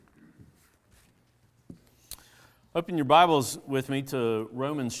Open your Bibles with me to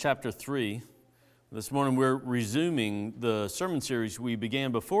Romans chapter 3. This morning we're resuming the sermon series we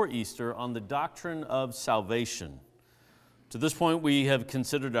began before Easter on the doctrine of salvation. To this point we have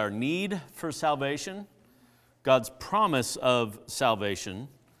considered our need for salvation, God's promise of salvation,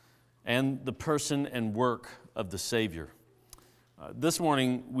 and the person and work of the Savior. This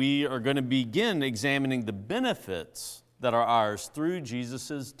morning we are going to begin examining the benefits that are ours through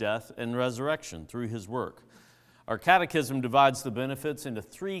Jesus' death and resurrection, through His work. Our catechism divides the benefits into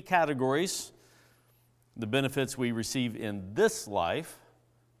three categories: the benefits we receive in this life,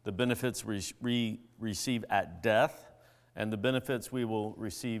 the benefits we receive at death, and the benefits we will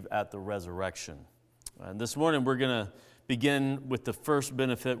receive at the resurrection. And this morning we're going to begin with the first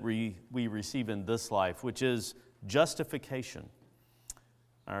benefit we receive in this life, which is justification.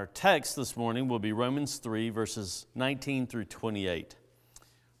 Our text this morning will be Romans 3, verses 19 through 28.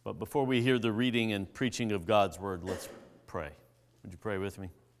 But before we hear the reading and preaching of God's Word, let's pray. Would you pray with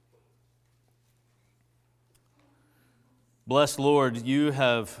me? Blessed Lord, you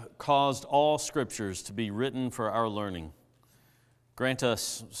have caused all Scriptures to be written for our learning. Grant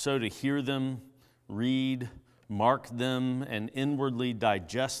us so to hear them, read, mark them, and inwardly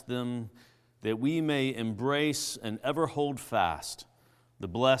digest them, that we may embrace and ever hold fast the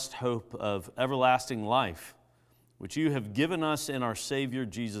blessed hope of everlasting life, which you have given us in our Savior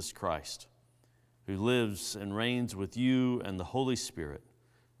Jesus Christ, who lives and reigns with you and the Holy Spirit,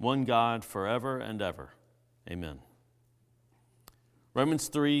 one God forever and ever. Amen. Romans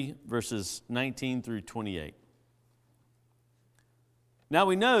 3, verses 19 through 28. Now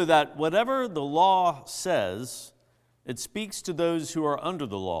we know that whatever the law says, it speaks to those who are under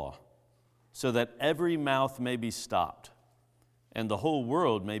the law, so that every mouth may be stopped, and the whole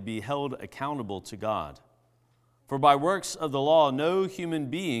world may be held accountable to God. For by works of the law no human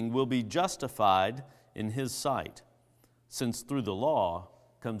being will be justified in his sight, since through the law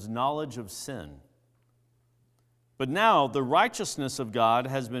comes knowledge of sin. But now the righteousness of God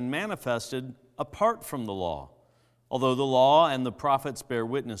has been manifested apart from the law. Although the law and the prophets bear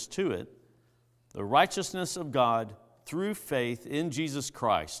witness to it, the righteousness of God through faith in Jesus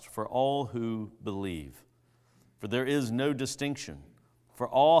Christ for all who believe. For there is no distinction. For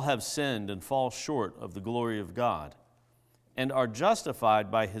all have sinned and fall short of the glory of God, and are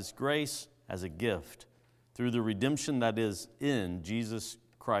justified by His grace as a gift through the redemption that is in Jesus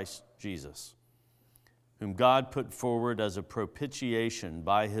Christ Jesus, whom God put forward as a propitiation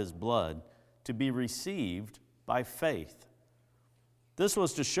by His blood to be received by faith. This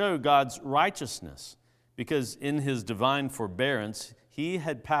was to show God's righteousness, because in His divine forbearance He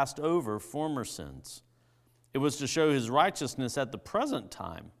had passed over former sins. It was to show His righteousness at the present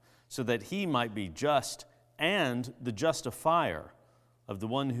time, so that He might be just and the justifier of the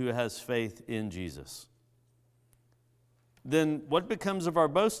one who has faith in Jesus. Then what becomes of our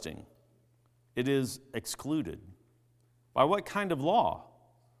boasting? It is excluded. By what kind of law?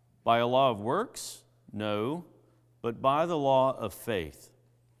 By a law of works? No, but by the law of faith.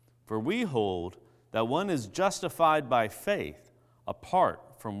 For we hold that one is justified by faith apart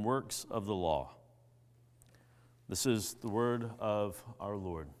from works of the law. This is the word of our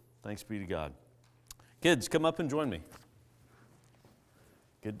Lord. Thanks be to God. Kids, come up and join me.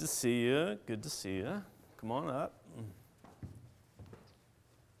 Good to see you. Good to see you. Come on up.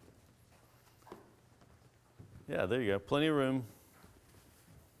 Yeah, there you go. Plenty of room.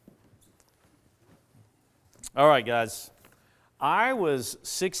 All right, guys. I was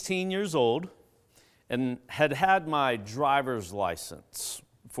 16 years old and had my driver's license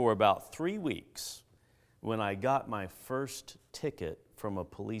for about 3 weeks when I got my first ticket from a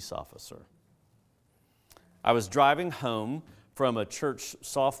police officer. I was driving home from a church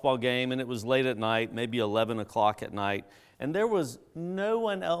softball game, and it was late at night, maybe 11 o'clock at night, and there was no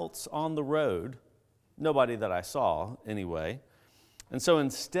one else on the road, nobody that I saw anyway. And so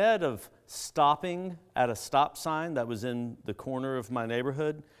instead of stopping at a stop sign that was in the corner of my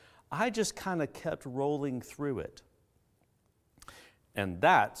neighborhood, I just kind of kept rolling through it. And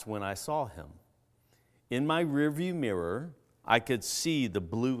that's when I saw him. In my rearview mirror, I could see the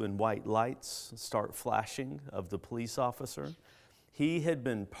blue and white lights start flashing of the police officer. He had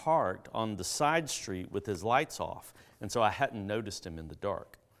been parked on the side street with his lights off, and so I hadn't noticed him in the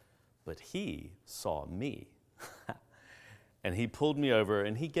dark. But he saw me, and he pulled me over,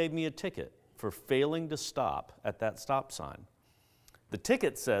 and he gave me a ticket for failing to stop at that stop sign. The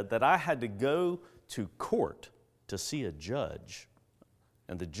ticket said that I had to go to court to see a judge,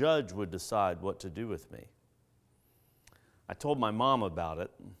 and the judge would decide what to do with me. I told my mom about it.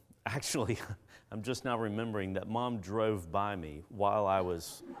 Actually, I'm just now remembering that Mom drove by me while I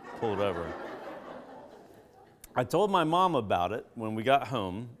was pulled over. I told my mom about it when we got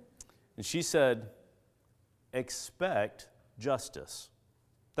home, and she said, expect justice.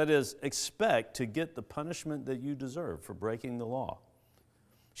 That is, expect to get the punishment that you deserve for breaking the law.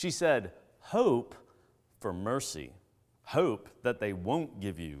 She said, hope for mercy. Hope that they won't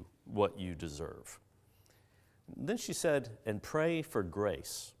give you what you deserve. Then she said, and pray for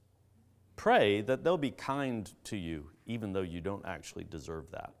grace. Pray that they'll be kind to you, even though you don't actually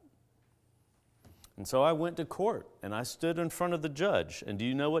deserve that. And so I went to court, and I stood in front of the judge, and do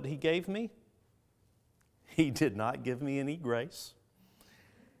you know what he gave me? He did not give me any grace.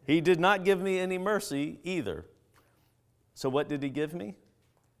 He did not give me any mercy either. So what did he give me?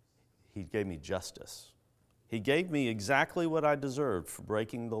 He gave me justice. He gave me exactly what I deserved for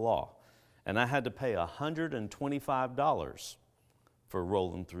breaking the law. And I had to pay $125 for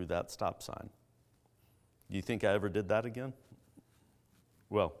rolling through that stop sign. Do you think I ever did that again?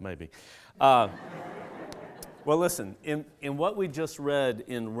 Well, maybe. Well, listen, in what we just read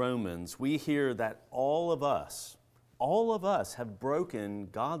in Romans, we hear that all of us have broken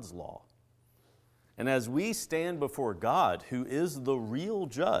God's law. And as we stand before God, who is the real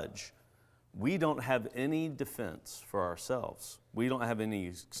judge, we don't have any defense for ourselves. We don't have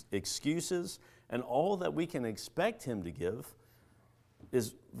any excuses, and all that we can expect him to give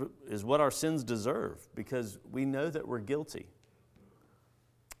is what our sins deserve, because we know that we're guilty.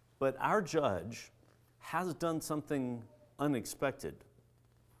 But our judge has done something unexpected.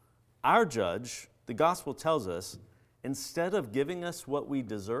 Our judge, the gospel tells us, instead of giving us what we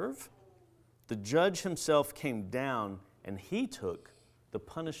deserve, the judge himself came down and he took the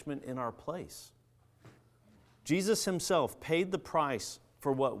punishment in our place. Jesus himself paid the price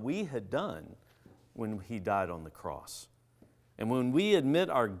for what we had done when he died on the cross. And when we admit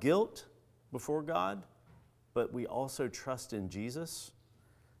our guilt before God, but we also trust in Jesus,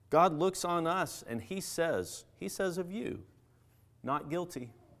 God looks on us and he says of you, not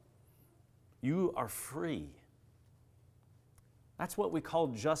guilty. You are free. That's what we call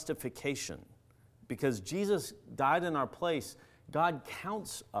justification. Because Jesus died in our place, God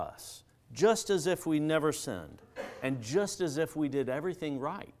counts us just as if we never sinned and just as if we did everything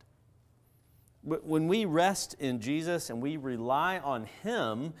right. But when we rest in Jesus and we rely on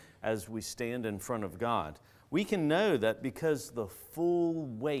him as we stand in front of God, we can know that because the full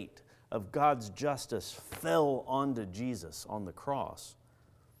weight of God's justice fell onto Jesus on the cross,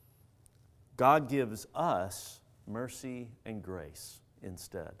 God gives us mercy and grace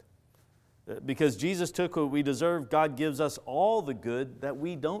instead. Because Jesus took what we deserve, God gives us all the good that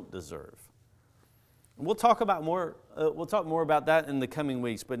we don't deserve. We'll talk more about that in the coming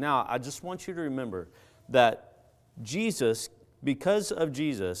weeks, but now I just want you to remember that Jesus, because of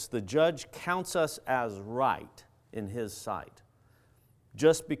Jesus, the judge counts us as right in his sight,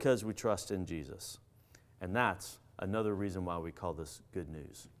 just because we trust in Jesus. And that's another reason why we call this good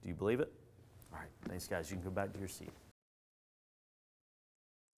news. Do you believe it? All right, thanks guys. You can go back to your seat.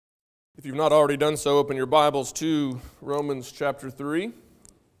 If you've not already done so, open your Bibles to Romans chapter 3.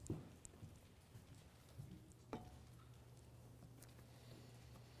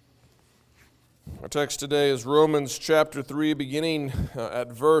 Our text today is Romans chapter 3, beginning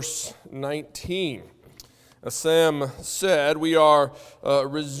at verse 19. As Sam said, we are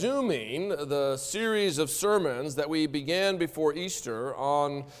resuming the series of sermons that we began before Easter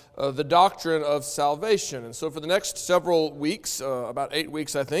on the doctrine of salvation. And so for the next several weeks, about 8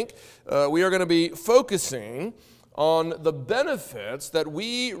 weeks I think, we are going to be focusing on the benefits that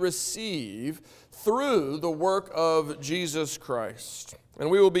we receive through the work of Jesus Christ. And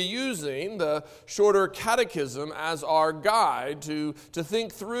we will be using the shorter catechism as our guide to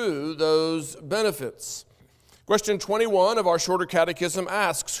think through those benefits. Question 21 of our shorter catechism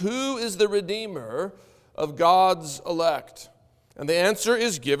asks, who is the Redeemer of God's elect? And the answer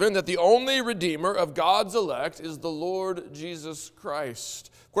is given that the only Redeemer of God's elect is the Lord Jesus Christ.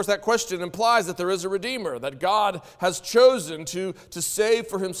 Of course, that question implies that there is a Redeemer, that God has chosen to save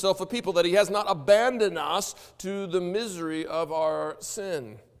for himself a people, that he has not abandoned us to the misery of our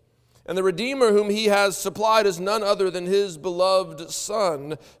sin. And the Redeemer whom he has supplied is none other than his beloved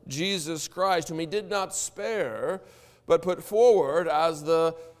Son, Jesus Christ, whom he did not spare, but put forward as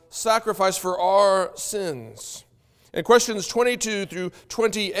the sacrifice for our sins. And questions 22 through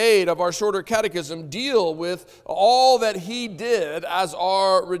 28 of our shorter catechism deal with all that he did as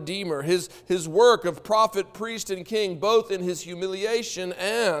our Redeemer, his work of prophet, priest, and king, both in his humiliation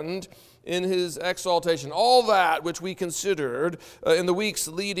and in his exaltation. All that which we considered in the weeks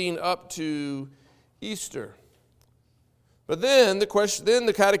leading up to Easter. But then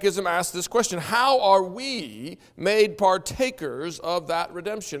the Catechism asks this question: how are we made partakers of that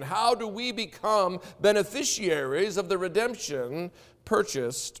redemption? How do we become beneficiaries of the redemption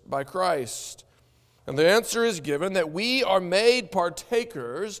purchased by Christ? And the answer is given that we are made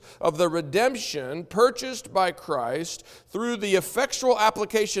partakers of the redemption purchased by Christ through the effectual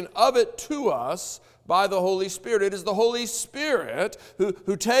application of it to us by the Holy Spirit. It is the Holy Spirit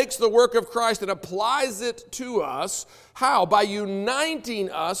who takes the work of Christ and applies it to us. How? By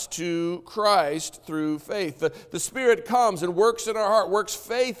uniting us to Christ through faith. The Spirit comes and works in our heart, works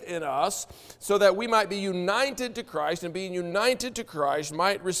faith in us, so that we might be united to Christ, and being united to Christ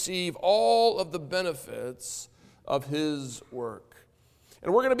might receive all of the benefits of His work.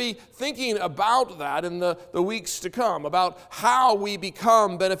 And we're going to be thinking about that in the weeks to come, about how we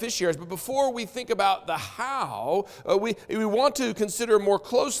become beneficiaries. But before we think about the how, we want to consider more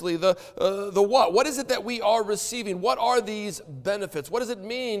closely the what. What is it that we are receiving? What are these benefits? What does it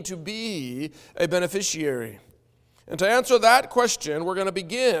mean to be a beneficiary? And to answer that question, we're going to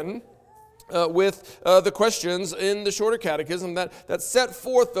begin with the questions in the Shorter Catechism that set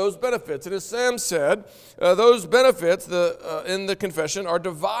forth those benefits. And as Sam said, those benefits in the confession are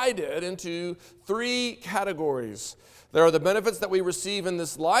divided into three categories. There are the benefits that we receive in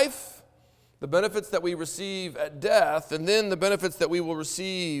this life, the benefits that we receive at death, and then the benefits that we will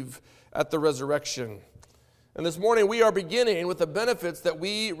receive at the resurrection. And this morning we are beginning with the benefits that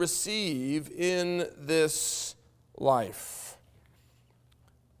we receive in this life.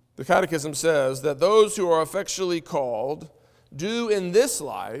 The Catechism says that those who are effectually called do in this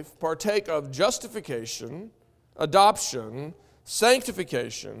life partake of justification, adoption,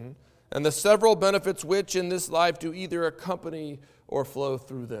 sanctification, and the several benefits which in this life do either accompany or flow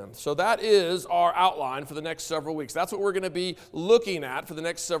through them. So that is our outline for the next several weeks. That's what we're going to be looking at for the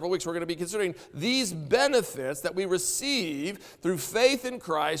next several weeks. We're going to be considering these benefits that we receive through faith in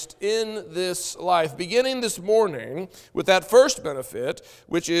Christ in this life, beginning this morning with that first benefit,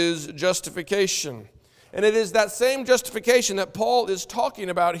 which is justification. And it is that same justification that Paul is talking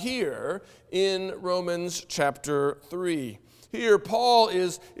about here in Romans chapter 3. Here, Paul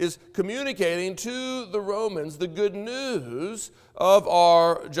is communicating to the Romans the good news of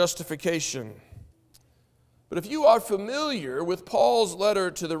our justification. But if you are familiar with Paul's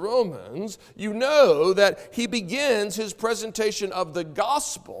letter to the Romans, you know that he begins his presentation of the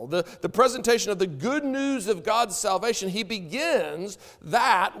gospel, the presentation of the good news of God's salvation. He begins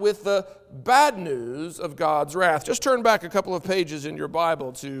that with the bad news of God's wrath. Just turn back a couple of pages in your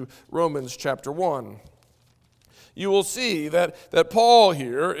Bible to Romans chapter 1. You will see that Paul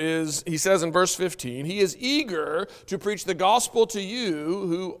here he says in verse 15, he is eager to preach the gospel to you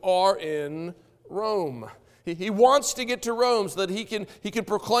who are in Rome. He wants to get to Rome so that he can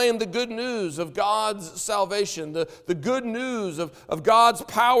proclaim the good news of God's salvation, the good news of God's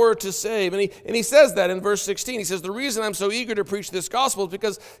power to save. And he says that in verse 16. He says, the reason I'm so eager to preach this gospel is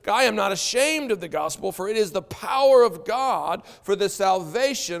because I am not ashamed of the gospel, for it is the power of God for the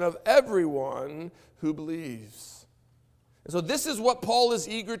salvation of everyone who believes. And so this is what Paul is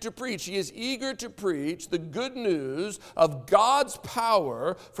eager to preach. He is eager to preach the good news of God's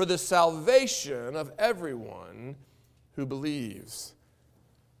power for the salvation of everyone who believes.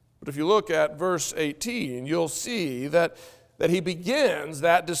 But if you look at verse 18, you'll see that he begins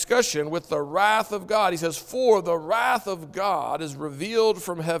that discussion with the wrath of God. He says, for the wrath of God is revealed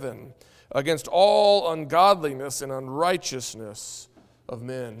from heaven against all ungodliness and unrighteousness of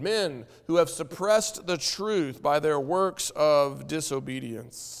men who have suppressed the truth by their works of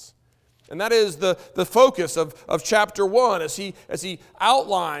disobedience. And that is the focus of chapter 1 as he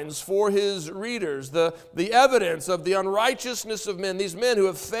outlines for his readers the evidence of the unrighteousness of men, these men who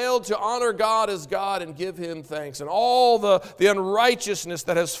have failed to honor God as God and give Him thanks, and all the unrighteousness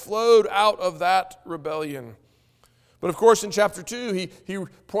that has flowed out of that rebellion. But of course, in chapter 2, he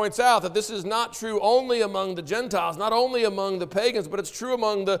points out that this is not true only among the Gentiles, not only among the pagans, but it's true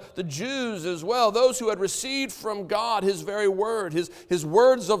among the Jews as well. Those who had received from God His very word, His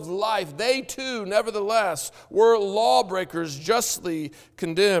words of life, they too, nevertheless, were lawbreakers justly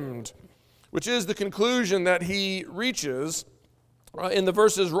condemned, which is the conclusion that he reaches in the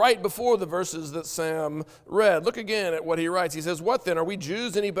verses right before the verses that Sam read. Look again at what he writes. He says, what then? Are we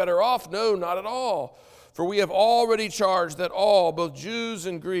Jews any better off? No, not at all. For we have already charged that all, both Jews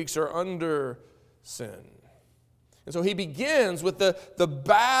and Greeks, are under sin. And so he begins with the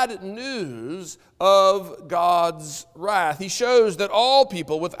bad news of God's wrath. He shows that all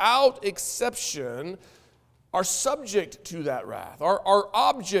people, without exception, are subject to that wrath, are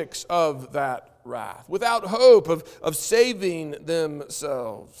objects of that wrath, without hope of saving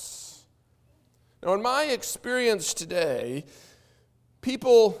themselves. Now, in my experience today,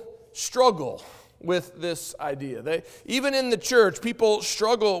 people struggle with this idea. Even in the church, people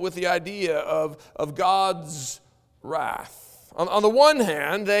struggle with the idea of God's wrath. On the one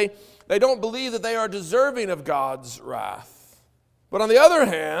hand, they don't believe that they are deserving of God's wrath. But on the other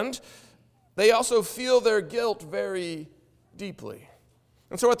hand, they also feel their guilt very deeply.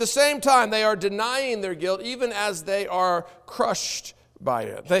 And so at the same time, they are denying their guilt even as they are crushed by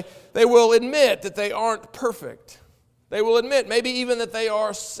it. They will admit that they aren't perfect. They will admit maybe even that they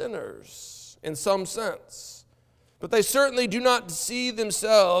are sinners in some sense. But they certainly do not see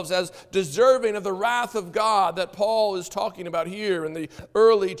themselves as deserving of the wrath of God that Paul is talking about here in the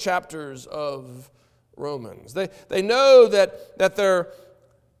early chapters of Romans. They know that they're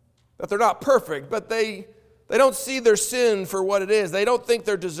not perfect, but they don't see their sin for what it is. They don't think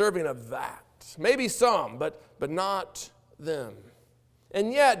they're deserving of that. Maybe some, but not them.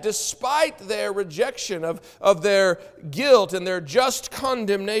 And yet, despite their rejection of their guilt and their just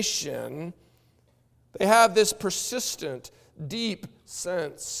condemnation, they have this persistent, deep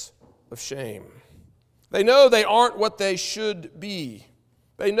sense of shame. They know they aren't what they should be.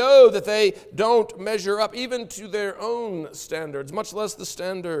 They know that they don't measure up even to their own standards, much less the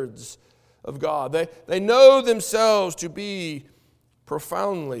standards of God. They know themselves to be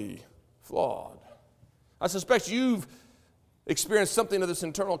profoundly flawed. I suspect you've experienced something of this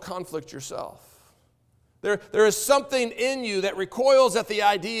internal conflict yourself. There is something in you that recoils at the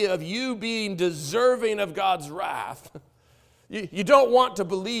idea of you being deserving of God's wrath. You don't want to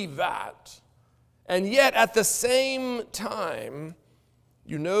believe that. And yet, at the same time,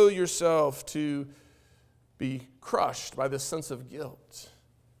 you know yourself to be crushed by this sense of guilt,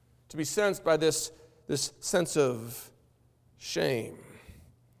 to be sensed by this sense of shame.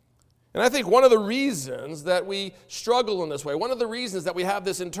 And I think one of the reasons that we struggle in this way, one of the reasons that we have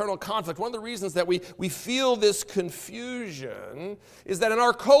this internal conflict, one of the reasons that we feel this confusion is that in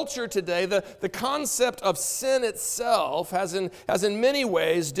our culture today, the concept of sin itself has in many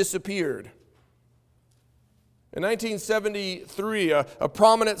ways disappeared. In 1973, a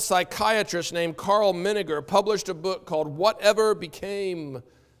prominent psychiatrist named Carl Menninger published a book called Whatever Became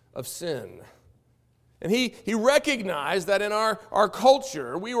of Sin. And he recognized that in our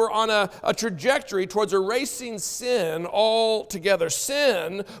culture, we were on a trajectory towards erasing sin altogether.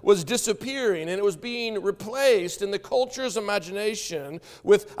 Sin was disappearing, and it was being replaced in the culture's imagination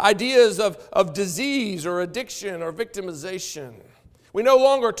with ideas of disease or addiction or victimization. We no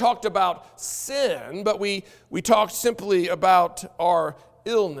longer talked about sin, but we talked simply about our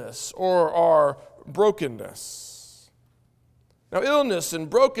illness or our brokenness. Now, illness and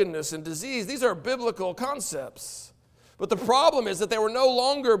brokenness and disease, these are biblical concepts. But the problem is that they were no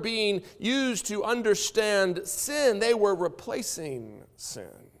longer being used to understand sin. They were replacing sin.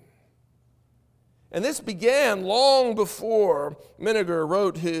 And this began long before Menninger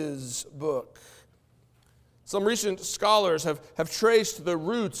wrote his book. Some recent scholars have traced the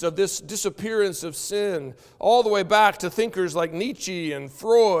roots of this disappearance of sin all the way back to thinkers like Nietzsche and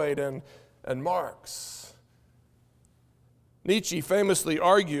Freud and Marx. Nietzsche famously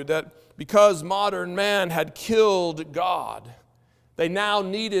argued that because modern man had killed God, they now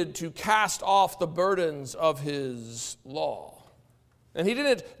needed to cast off the burdens of his law. And he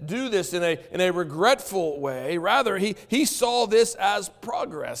didn't do this in a regretful way. Rather, he saw this as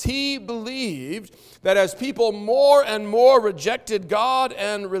progress. He believed that as people more and more rejected God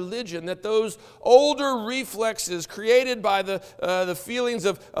and religion, that those older reflexes created by the feelings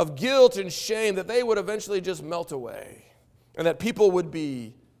of guilt and shame, that they would eventually just melt away. And that people would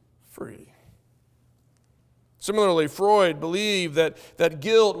be free. Similarly, Freud believed that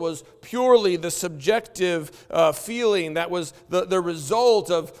guilt was purely the subjective feeling that was the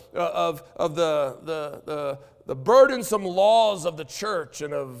result of the burdensome laws of the church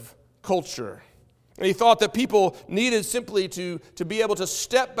and of culture. And he thought that people needed simply to be able to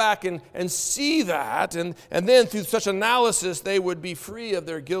step back and see that, and then through such analysis they would be free of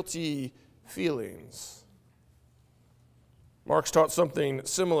their guilty feelings. Marx taught something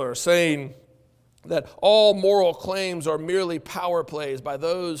similar, saying that all moral claims are merely power plays by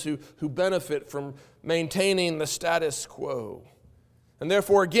those who benefit from maintaining the status quo. And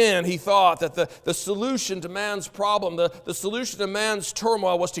therefore, again, he thought that the solution to man's problem, the solution to man's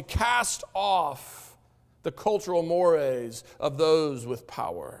turmoil was to cast off the cultural mores of those with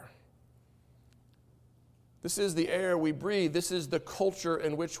power. This is the air we breathe. This is the culture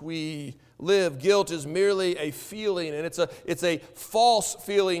in which we live. Guilt is merely a feeling, and it's a false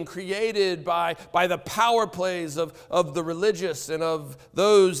feeling created by the power plays of the religious and of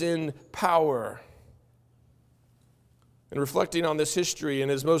those in power. And reflecting on this history in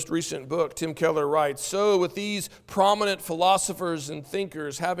his most recent book, Tim Keller writes, "So with these prominent philosophers and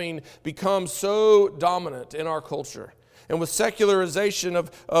thinkers having become so dominant in our culture, and with secularization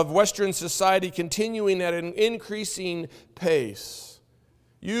of Western society continuing at an increasing pace,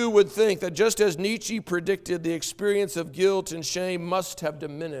 you would think that just as Nietzsche predicted, the experience of guilt and shame must have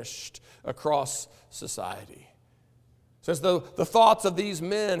diminished across society. Since the thoughts of these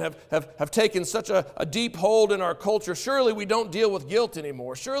men have taken such a deep hold in our culture, surely we don't deal with guilt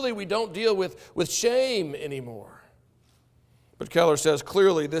anymore. Surely we don't deal with shame anymore." But Keller says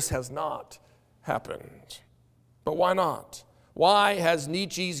clearly this has not happened. But why not? Why has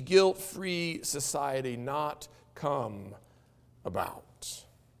Nietzsche's guilt-free society not come about?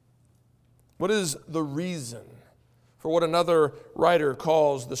 What is the reason for what another writer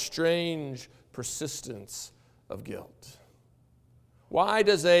calls the strange persistence of guilt? Why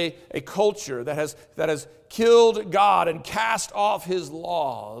does a culture that has killed God and cast off his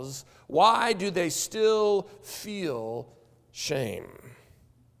laws, why do they still feel shame?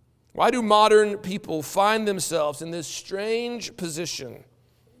 Why do modern people find themselves in this strange position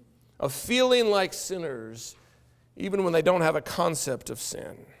of feeling like sinners even when they don't have a concept of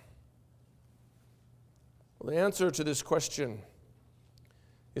sin? Well, the answer to this question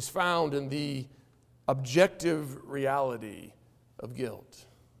is found in the objective reality of guilt.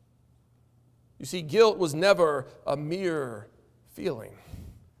 You see, guilt was never a mere feeling.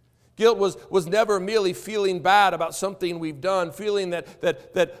 Guilt was never merely feeling bad about something we've done, feeling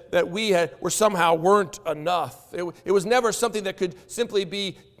that we somehow weren't enough. It was never something that could simply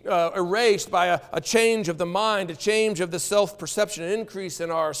be erased by a change of the mind, a change of the self-perception, an increase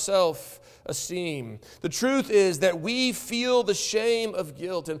in our self-esteem. The truth is that we feel the shame of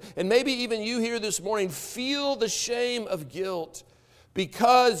guilt, and maybe even you here this morning feel the shame of guilt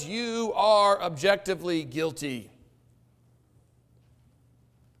because you are objectively guilty.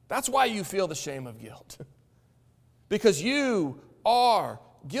 That's why you feel the shame of guilt. Because you are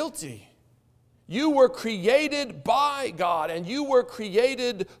guilty. You were created by God, and you were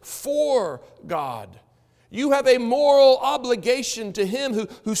created for God. You have a moral obligation to Him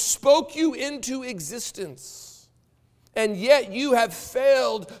who spoke you into existence. And yet you have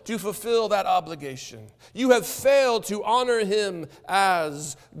failed to fulfill that obligation. You have failed to honor Him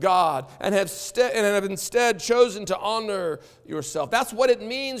as God and have instead chosen to honor yourself. That's what it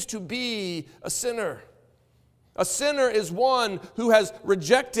means to be a sinner. A sinner is one who has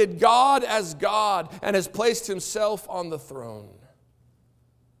rejected God as God and has placed himself on the throne,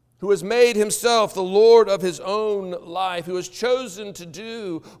 who has made himself the Lord of his own life, who has chosen to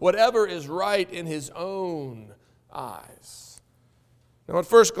do whatever is right in his own eyes. Now, at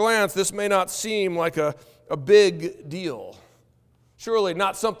first glance, this may not seem like a big deal. Surely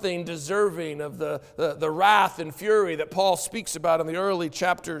not something deserving of the wrath and fury that Paul speaks about in the early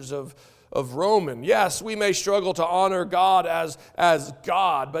chapters of Romans. Yes, we may struggle to honor God as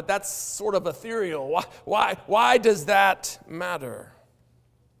God, but that's sort of ethereal. Why does that matter?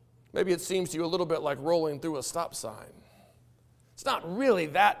 Maybe it seems to you a little bit like rolling through a stop sign. It's not really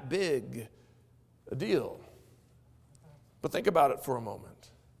that big a deal. But think about it for a moment.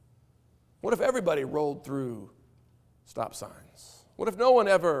 What if everybody rolled through stop signs? What if no one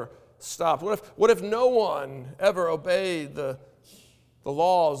ever stopped? What if no one ever obeyed the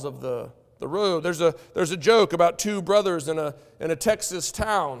laws of the road? There's a joke about two brothers in a Texas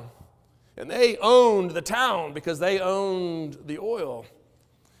town, and they owned the town because they owned the oil.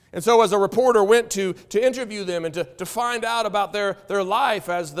 And so as a reporter went to interview them and to find out about their life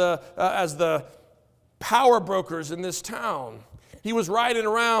as the power brokers in this town, he was riding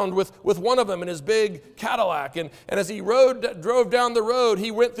around with one of them in his big Cadillac. And as he drove down the road,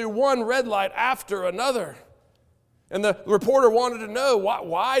 he went through one red light after another. And the reporter wanted to know,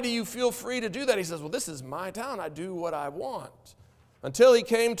 why do you feel free to do that? He says, well, this is my town. I do what I want. Until he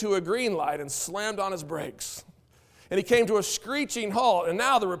came to a green light and slammed on his brakes. And he came to a screeching halt. And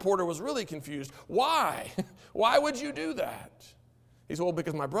now the reporter was really confused. Why? Why would you do that? He said, well,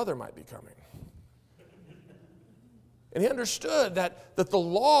 because my brother might be coming. And he understood that the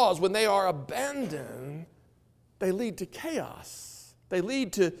laws, when they are abandoned, they lead to chaos. They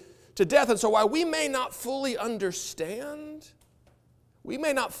lead to death. And so while we may not fully understand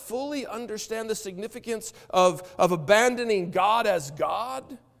the significance of abandoning God as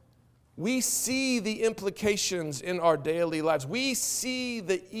God, we see the implications in our daily lives. We see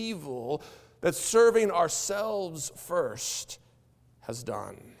the evil that serving ourselves first has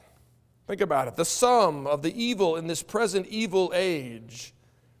done. Think about it. The sum of the evil in this present evil age,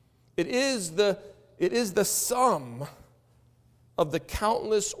 it is the sum of the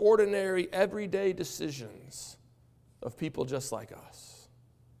countless ordinary everyday decisions of people just like us.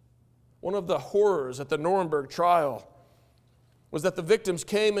 One of the horrors at the Nuremberg trial was that the victims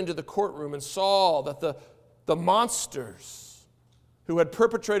came into the courtroom and saw that the monsters who had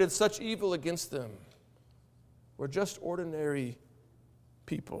perpetrated such evil against them were just ordinary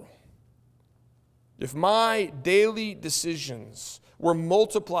people. If my daily decisions were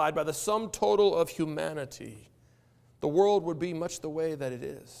multiplied by the sum total of humanity, the world would be much the way that it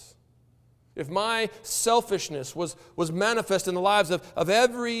is. If my selfishness was manifest in the lives of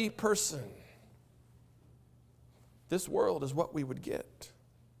every person, this world is what we would get.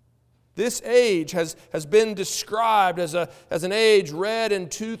 This age has been described as an age red in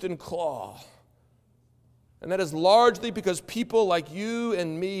tooth and claw. And that is largely because people like you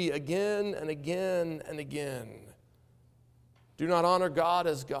and me, again and again and again, do not honor God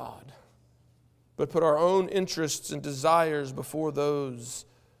as God, but put our own interests and desires before those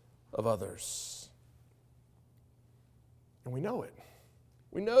of others. And we know it.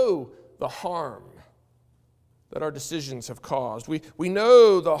 We know the harm that our decisions have caused. We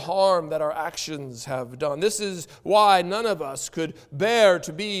know the harm that our actions have done. This is why none of us could bear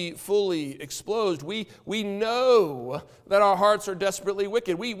to be fully exposed. We know that our hearts are desperately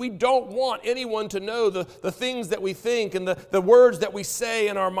wicked. We don't want anyone to know the things that we think and the words that we say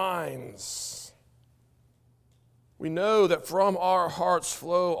in our minds. We know that from our hearts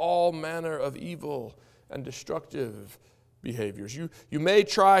flow all manner of evil and destructive behaviors. You may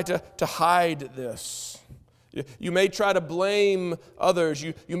try to hide this. You may try to blame others.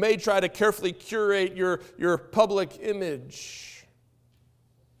 You may try to carefully curate your public image.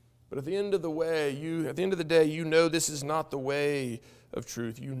 But at the end of the day, you know this is not the way of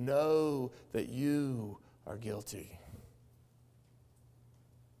truth. You know that you are guilty.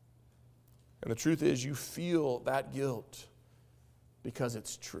 And the truth is, you feel that guilt because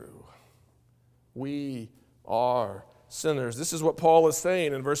it's true. We are sinners. This is what Paul is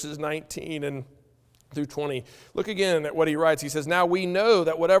saying in verses 19 and through 20. Look again at what he writes. He says, "Now we know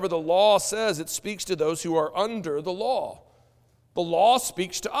that whatever the law says, it speaks to those who are under the law. The law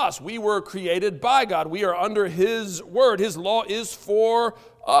speaks to us. We were created by God. We are under His word. His law is for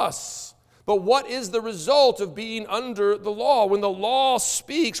us. But what is the result of being under the law? When the law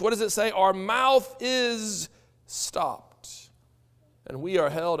speaks, what does it say? Our mouth is stopped, and we are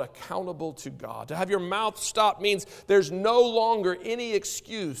held accountable to God. To have your mouth stopped means there's no longer any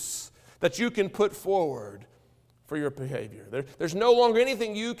excuse that you can put forward for your behavior. There's no longer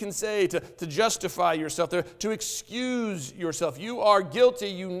anything you can say to justify yourself, to excuse yourself. You are guilty,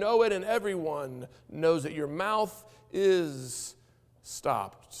 you know it, and everyone knows that your mouth is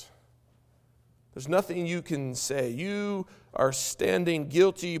stopped. There's nothing you can say. You are standing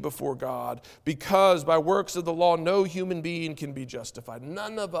guilty before God because by works of the law, no human being can be justified.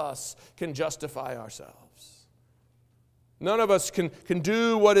 None of us can justify ourselves. None of us can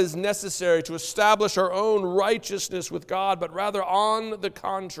do what is necessary to establish our own righteousness with God, but rather on the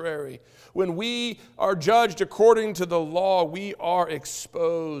contrary. When we are judged according to the law, we are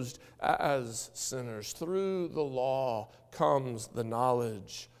exposed as sinners. Through the law comes the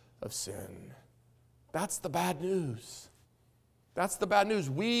knowledge of sin. That's the bad news. That's the bad news.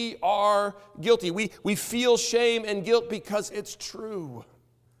 We are guilty. We feel shame and guilt because it's true.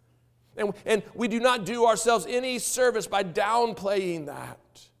 And we do not do ourselves any service by downplaying that.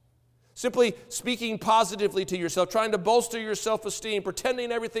 Simply speaking positively to yourself, trying to bolster your self-esteem,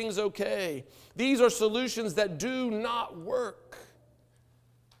 pretending everything's okay. These are solutions that do not work.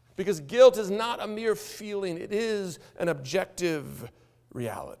 Because guilt is not a mere feeling, it is an objective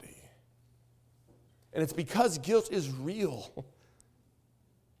reality. And it's because guilt is real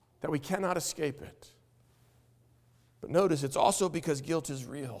that we cannot escape it. But notice, it's also because guilt is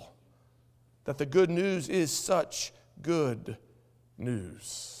real that the good news is such good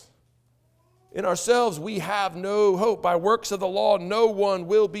news. In ourselves, we have no hope. By works of the law, no one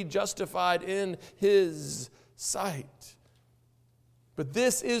will be justified in his sight. But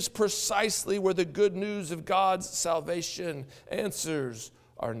this is precisely where the good news of God's salvation answers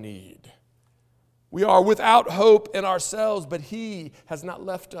our need. We are without hope in ourselves, but He has not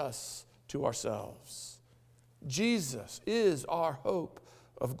left us to ourselves. Jesus is our hope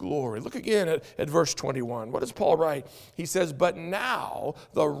of glory. Look again at verse 21. What does Paul write? He says, "But now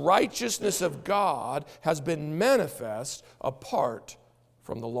the righteousness of God has been manifest apart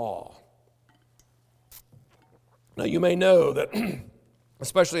from the law." Now you may know that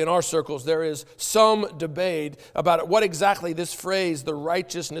especially in our circles, there is some debate about what exactly this phrase, the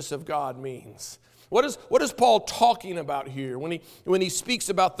righteousness of God, means. What is Paul talking about here when he speaks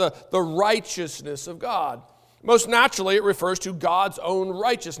about the righteousness of God? Most naturally, it refers to God's own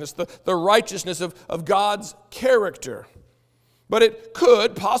righteousness, the righteousness of God's character. But it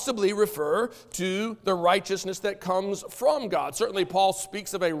could possibly refer to the righteousness that comes from God. Certainly, Paul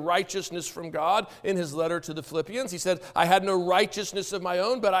speaks of a righteousness from God in his letter to the Philippians. He said, I had no righteousness of my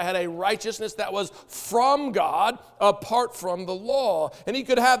own, but I had a righteousness that was from God apart from the law. And he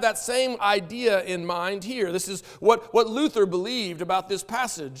could have that same idea in mind here. This is what Luther believed about this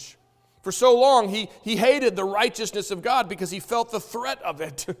passage. For so long, he hated the righteousness of God because he felt the threat of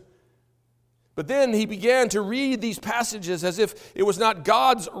it. But then he began to read these passages as if it was not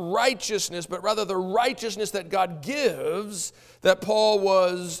God's righteousness, but rather the righteousness that God gives that Paul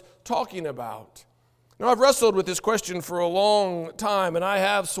was talking about. Now, I've wrestled with this question for a long time, and I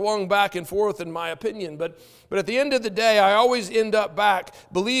have swung back and forth in my opinion. But at the end of the day, I always end up back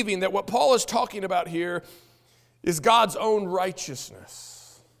believing that what Paul is talking about here is God's own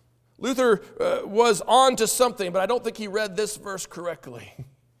righteousness. Luther was on to something, but I don't think he read this verse correctly.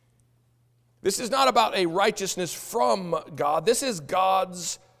 This is not about a righteousness from God. This is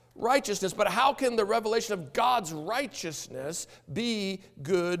God's righteousness. But how can the revelation of God's righteousness be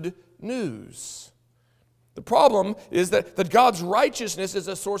good news? The problem is that God's righteousness is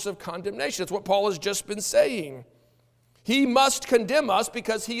a source of condemnation. It's what Paul has just been saying. He must condemn us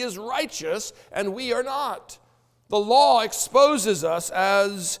because he is righteous and we are not. The law exposes us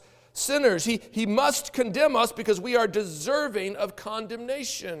as sinners. He must condemn us because we are deserving of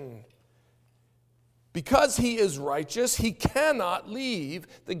condemnation. Because he is righteous, he cannot leave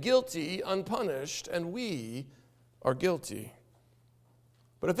the guilty unpunished, and we are guilty.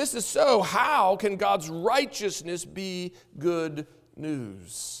 But if this is so, how can God's righteousness be good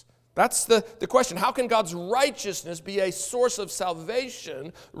news? That's the question. How can God's righteousness be a source of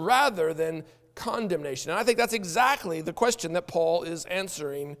salvation rather than condemnation? And I think that's exactly the question that Paul is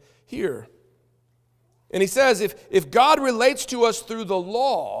answering here. And he says, if God relates to us through the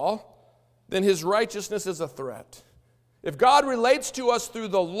law, then his righteousness is a threat. If God relates to us through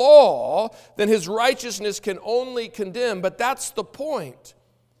the law, then his righteousness can only condemn. But that's the point.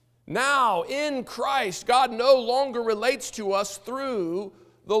 Now, in Christ, God no longer relates to us through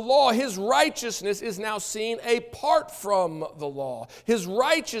the law. His righteousness is now seen apart from the law. His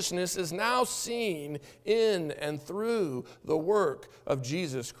righteousness is now seen in and through the work of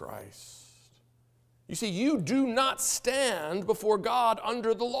Jesus Christ. You see, you do not stand before God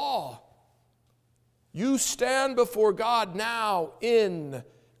under the law. You stand before God now in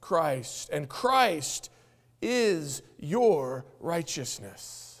Christ, and Christ is your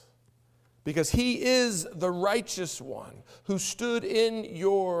righteousness. Because he is the righteous one who stood in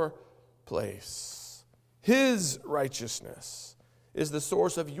your place. His righteousness is the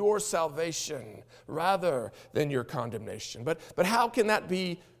source of your salvation rather than your condemnation. But how can that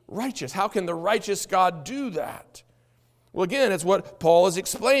be righteous? How can the righteous God do that? Well, again, it's what Paul is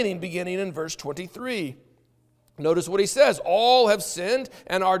explaining beginning in verse 23. Notice what he says. All have sinned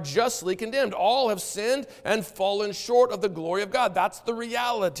and are justly condemned. All have sinned and fallen short of the glory of God. That's the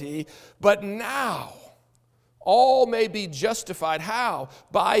reality. But now, all may be justified. How?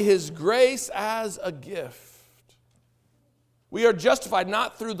 By his grace as a gift. We are justified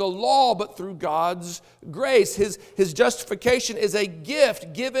not through the law, but through God's grace. His justification is a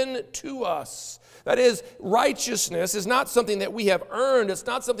gift given to us. That is, righteousness is not something that we have earned. It's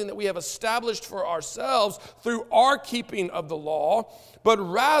not something that we have established for ourselves through our keeping of the law, but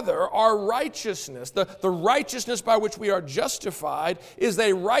rather our righteousness, the righteousness by which we are justified, is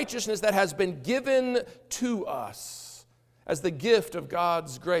a righteousness that has been given to us as the gift of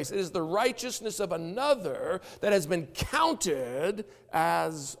God's grace. It is the righteousness of another that has been counted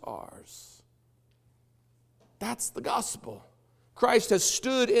as ours. That's the gospel. Christ has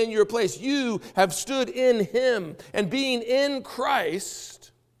stood in your place. You have stood in him. And being in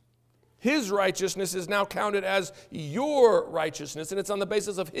Christ, his righteousness is now counted as your righteousness. And it's on the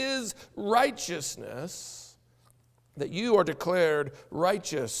basis of his righteousness that you are declared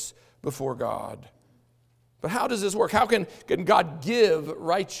righteous before God. But how does this work? How can God give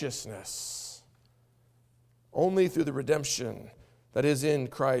righteousness? Only through the redemption that is in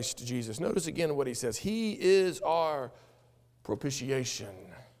Christ Jesus. Notice again what he says. He is our propitiation.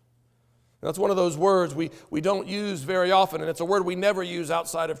 That's one of those words we don't use very often, and it's a word we never use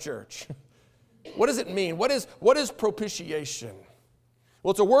outside of church. What does it mean? What is propitiation?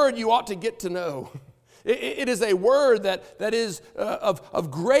 Well, it's a word you ought to get to know. It is a word that is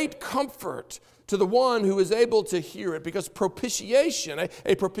of great comfort to the one who is able to hear it, because propitiation,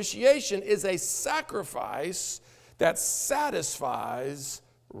 a propitiation is a sacrifice that satisfies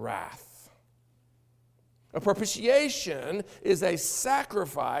wrath. A propitiation is a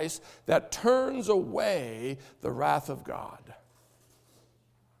sacrifice that turns away the wrath of God.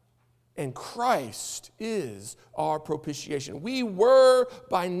 And Christ is our propitiation. We were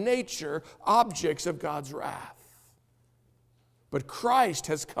by nature objects of God's wrath. But Christ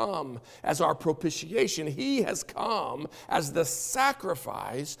has come as our propitiation. He has come as the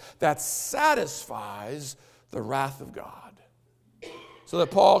sacrifice that satisfies the wrath of God. So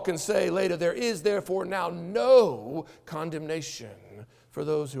that Paul can say later, there is therefore now no condemnation for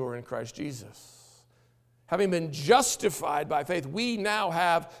those who are in Christ Jesus. Having been justified by faith, we now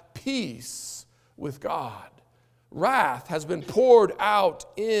have peace with God. Wrath has been poured out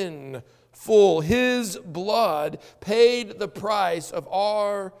in full. His blood paid the price of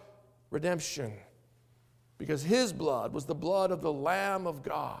our redemption, because his blood was the blood of the Lamb of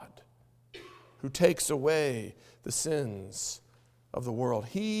God who takes away the sins of the world.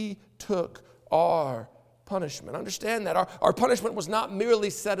 He took our punishment. Understand that. Our punishment was not merely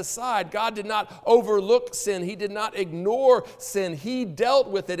set aside. God did not overlook sin. He did not ignore sin. He dealt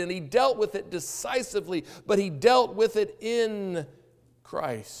with it, and he dealt with it decisively, but he dealt with it in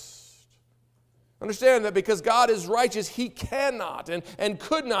Christ. Understand that because God is righteous, he cannot and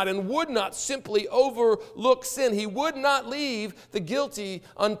could not and would not simply overlook sin. He would not leave the guilty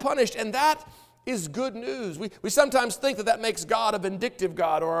unpunished, and that is good news. We sometimes think that makes God a vindictive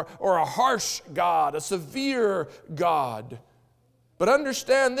God or a harsh God, a severe God. But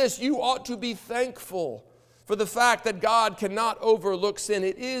understand this, you ought to be thankful for the fact that God cannot overlook sin.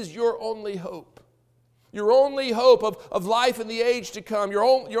 It is your only hope. Your only hope of life in the age to come. Your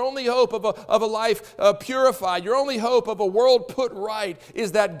only hope of a life purified. Your only hope of a world put right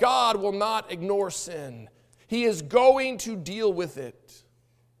is that God will not ignore sin. He is going to deal with it.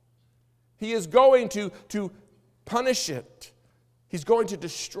 He is going to punish it. He's going to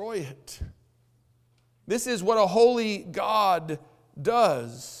destroy it. This is what a holy God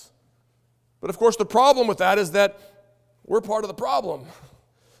does. But of course the problem with that is that we're part of the problem.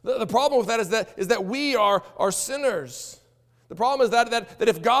 The problem with that is that we are sinners. The problem is that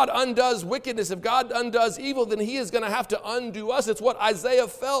if God undoes wickedness, if God undoes evil, then he is going to have to undo us. It's what Isaiah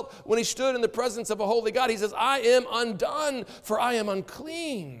felt when he stood in the presence of a holy God. He says, I am undone, for I am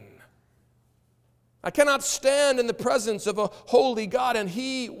unclean. I cannot stand in the presence of a holy God, and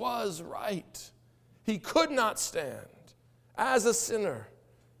he was right. He could not stand as a sinner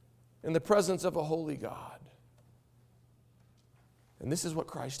in the presence of a holy God. And this is what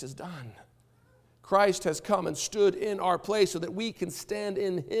Christ has done. Christ has come and stood in our place so that we can stand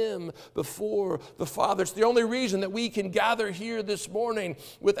in him before the Father. It's the only reason that we can gather here this morning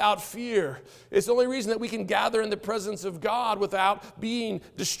without fear. It's the only reason that we can gather in the presence of God without being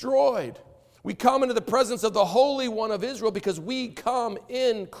destroyed. We come into the presence of the Holy One of Israel because we come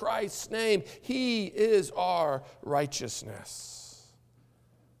in Christ's name. He is our righteousness.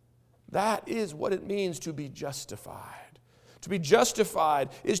 That is what it means to be justified. To be justified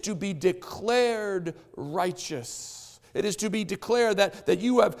is to be declared righteous. It is to be declared that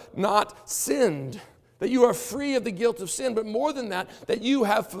you have not sinned, that you are free of the guilt of sin, but more than that you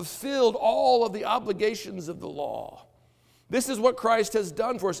have fulfilled all of the obligations of the law. This is what Christ has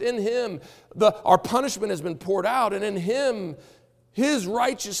done for us. In him, our punishment has been poured out, and in him, his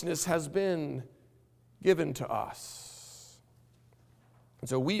righteousness has been given to us. And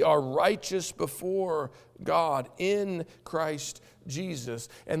so we are righteous before God in Christ Jesus.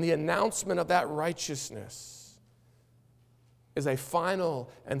 And the announcement of that righteousness is a final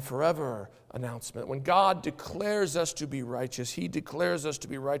and forever announcement. When God declares us to be righteous, he declares us to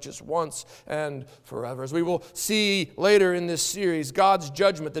be righteous once and forever. As we will see later in this series, God's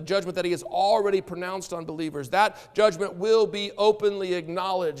judgment, the judgment that he has already pronounced on believers, that judgment will be openly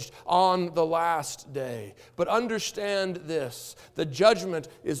acknowledged on the last day. But understand this, the judgment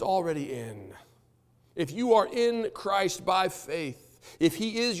is already in. If you are in Christ by faith, if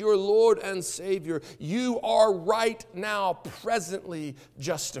he is your Lord and Savior, you are right now presently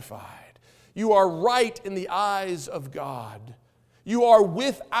justified. You are right in the eyes of God. You are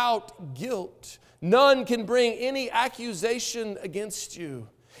without guilt. None can bring any accusation against you.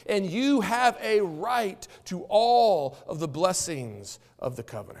 And you have a right to all of the blessings of the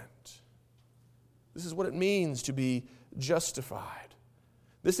covenant. This is what it means to be justified.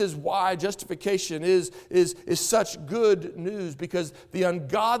 This is why justification is such good news, because the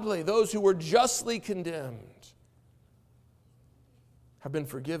ungodly, those who were justly condemned, have been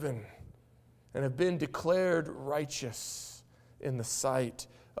forgiven and have been declared righteous in the sight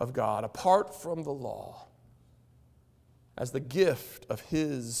of God, apart from the law, as the gift of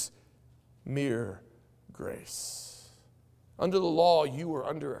his mere grace. Under the law, you were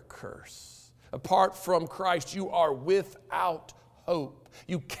under a curse. Apart from Christ, you are without hope.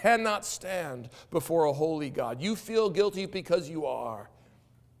 You cannot stand before a holy God. You feel guilty because you are.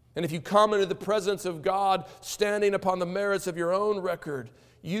 And if you come into the presence of God standing upon the merits of your own record,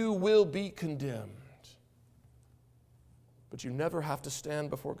 you will be condemned. But you never have to stand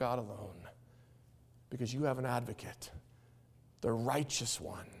before God alone, because you have an advocate. The righteous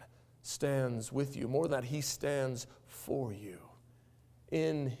one stands with you. More than that, he stands for you.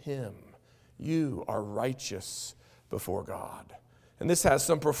 In him, you are righteous before God. And this has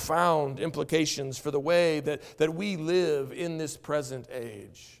some profound implications for the way that we live in this present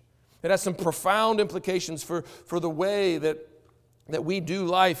age. It has some profound implications for the way that we do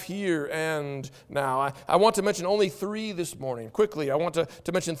life here and now. I want to mention only three this morning. Quickly, I want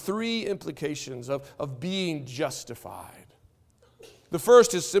to mention three implications of being justified. The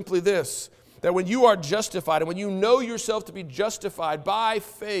first is simply this, that when you are justified and when you know yourself to be justified by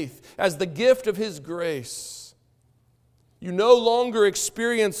faith as the gift of his grace, you no longer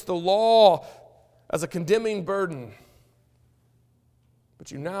experience the law as a condemning burden, but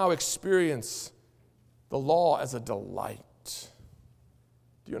you now experience the law as a delight.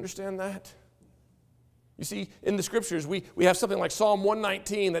 Do you understand that? You see, in the Scriptures, we have something like Psalm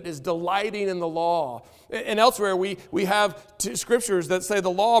 119 that is delighting in the law. And elsewhere, we have Scriptures that say the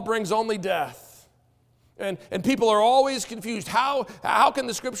law brings only death. And people are always confused. How can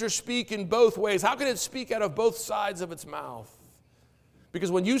the Scripture speak in both ways? How can it speak out of both sides of its mouth? Because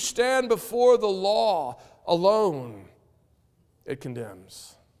when you stand before the law alone, it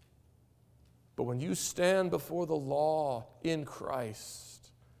condemns. But when you stand before the law in Christ,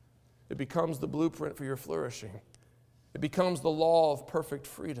 it becomes the blueprint for your flourishing. It becomes the law of perfect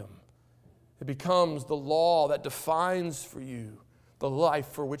freedom. It becomes the law that defines for you the life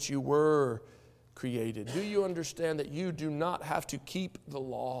for which you were created. Do you understand that you do not have to keep the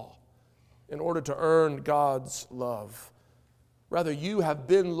law in order to earn God's love? Rather, you have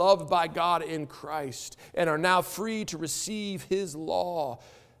been loved by God in Christ and are now free to receive his law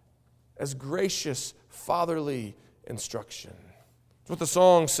as gracious, fatherly instruction. That's what the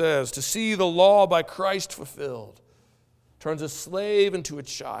song says. To see the law by Christ fulfilled turns a slave into a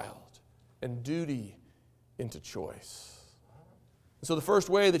child and duty into choice. And so the first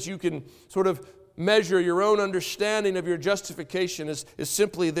way that you can sort of measure your own understanding of your justification is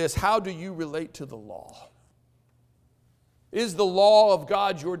simply this. How do you relate to the law? Is the law of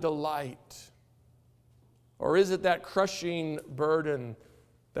God your delight? Or is it that crushing burden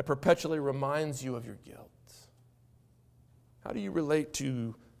that perpetually reminds you of your guilt? How do you relate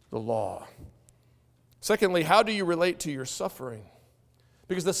to the law? Secondly, how do you relate to your suffering?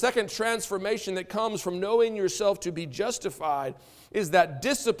 Because the second transformation that comes from knowing yourself to be justified is that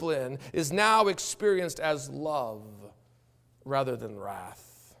discipline is now experienced as love rather than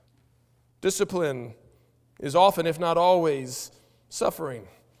wrath. Discipline is often, if not always, suffering.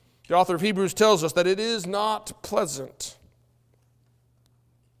 The author of Hebrews tells us that it is not pleasant.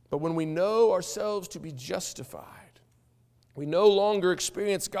 But when we know ourselves to be justified, we no longer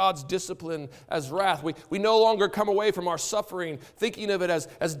experience God's discipline as wrath. We no longer come away from our suffering thinking of it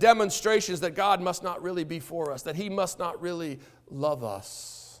as demonstrations that God must not really be for us, that he must not really love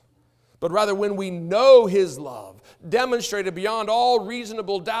us. But rather, when we know his love, demonstrated beyond all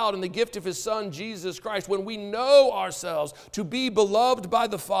reasonable doubt in the gift of his Son, Jesus Christ, when we know ourselves to be beloved by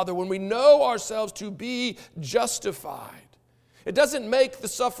the Father, when we know ourselves to be justified, it doesn't make the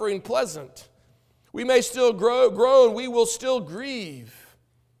suffering pleasant. We may still grow and we will still grieve,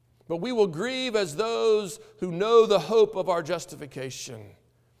 but we will grieve as those who know the hope of our justification.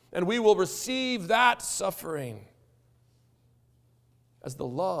 And we will receive that suffering as the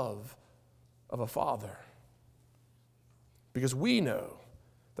love of a father. Because we know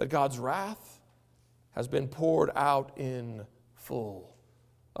that God's wrath has been poured out in full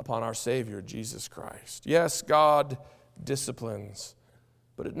upon our Savior, Jesus Christ. Yes, God disciplines,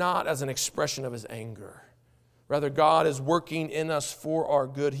 but not as an expression of his anger. Rather, God is working in us for our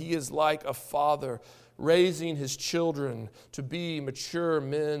good. He is like a father raising his children to be mature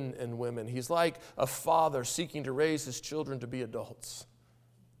men and women. He's like a father seeking to raise his children to be adults.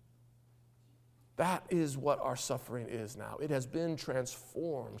 That is what our suffering is now. It has been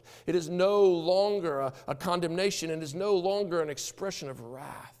transformed. It is no longer a condemnation. It is no longer an expression of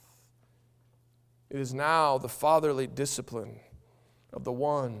wrath. It is now the fatherly discipline of the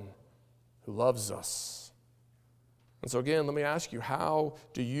one who loves us. And so again, let me ask you, how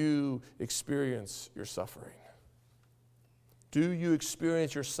do you experience your suffering? Do you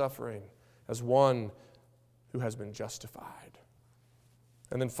experience your suffering as one who has been justified?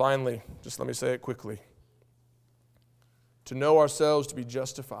 And then finally, just let me say it quickly. To know ourselves to be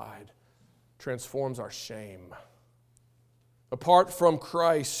justified transforms our shame. Apart from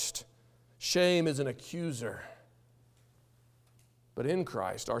Christ, shame is an accuser. But in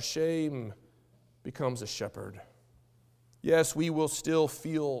Christ, our shame becomes a shepherd. Yes, we will still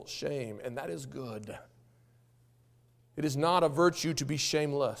feel shame, and that is good. It is not a virtue to be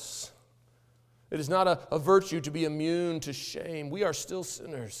shameless. It is not a virtue to be immune to shame. We are still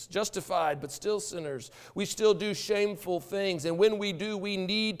sinners, justified, but still sinners. We still do shameful things, and when we do, we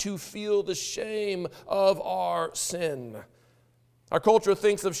need to feel the shame of our sin. Our culture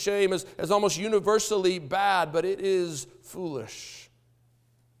thinks of shame as almost universally bad, but it is foolish.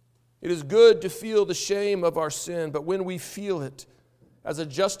 It is good to feel the shame of our sin, but when we feel it as a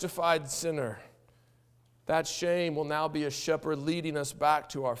justified sinner, that shame will now be a shepherd leading us back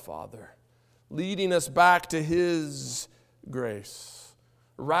to our Father, leading us back to His grace,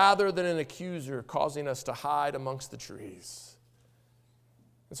 rather than an accuser causing us to hide amongst the trees.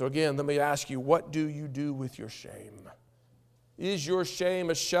 And so again, let me ask you, what do you do with your shame? Is your shame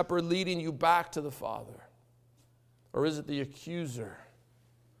a shepherd leading you back to the Father? Or is it the accuser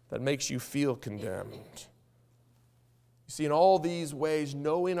that makes you feel condemned? You see, in all these ways,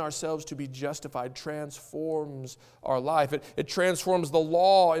 knowing ourselves to be justified transforms our life. It transforms the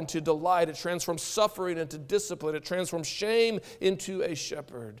law into delight. It transforms suffering into discipline. It transforms shame into a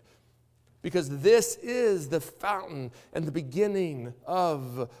shepherd. Because this is the fountain and the beginning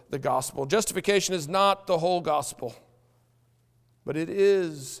of the gospel. Justification is not the whole gospel, but it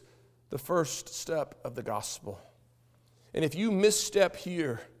is the first step of the gospel. And if you misstep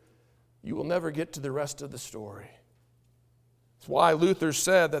here, you will never get to the rest of the story. It's why Luther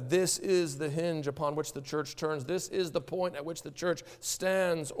said that this is the hinge upon which the church turns. This is the point at which the church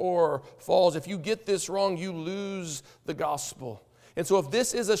stands or falls. If you get this wrong, you lose the gospel. And so if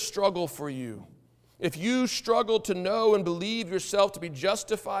this is a struggle for you, if you struggle to know and believe yourself to be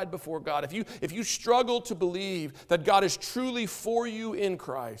justified before God, if you struggle to believe that God is truly for you in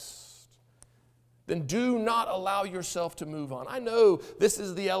Christ, then do not allow yourself to move on. I know this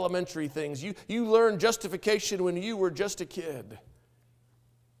is the elementary things. You learned justification when you were just a kid,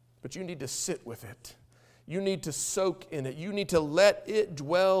 but you need to sit with it. You need to soak in it. You need to let it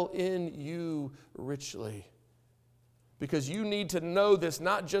dwell in you richly. Because you need to know this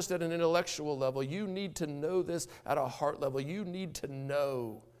not just at an intellectual level. You need to know this at a heart level. You need to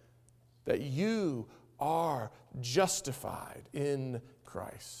know that you are justified in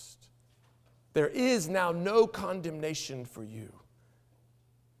Christ. There is now no condemnation for you.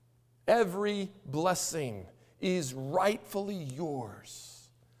 Every blessing is rightfully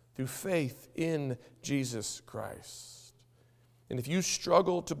yours through faith in Jesus Christ. And if you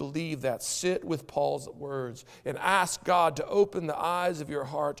struggle to believe that, sit with Paul's words and ask God to open the eyes of your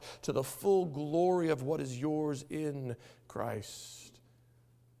heart to the full glory of what is yours in Christ.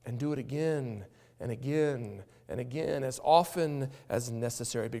 And do it again and again and again, as often as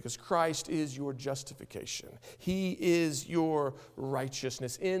necessary, because Christ is your justification. He is your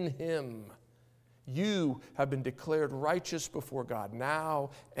righteousness. In Him, you have been declared righteous before God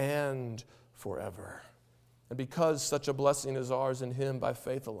now and forever. And because such a blessing is ours in Him by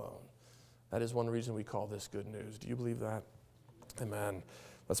faith alone, that is one reason we call this good news. Do you believe that? Amen.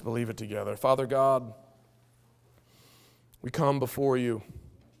 Let's believe it together. Father God, we come before you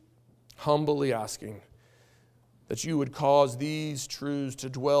humbly asking that you would cause these truths to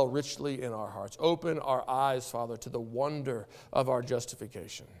dwell richly in our hearts. Open our eyes, Father, to the wonder of our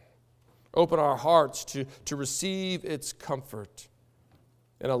justification. Open our hearts to receive its comfort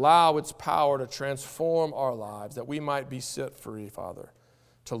and allow its power to transform our lives, that we might be set free, Father,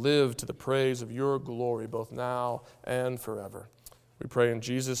 to live to the praise of your glory both now and forever. We pray in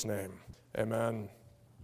Jesus' name. Amen.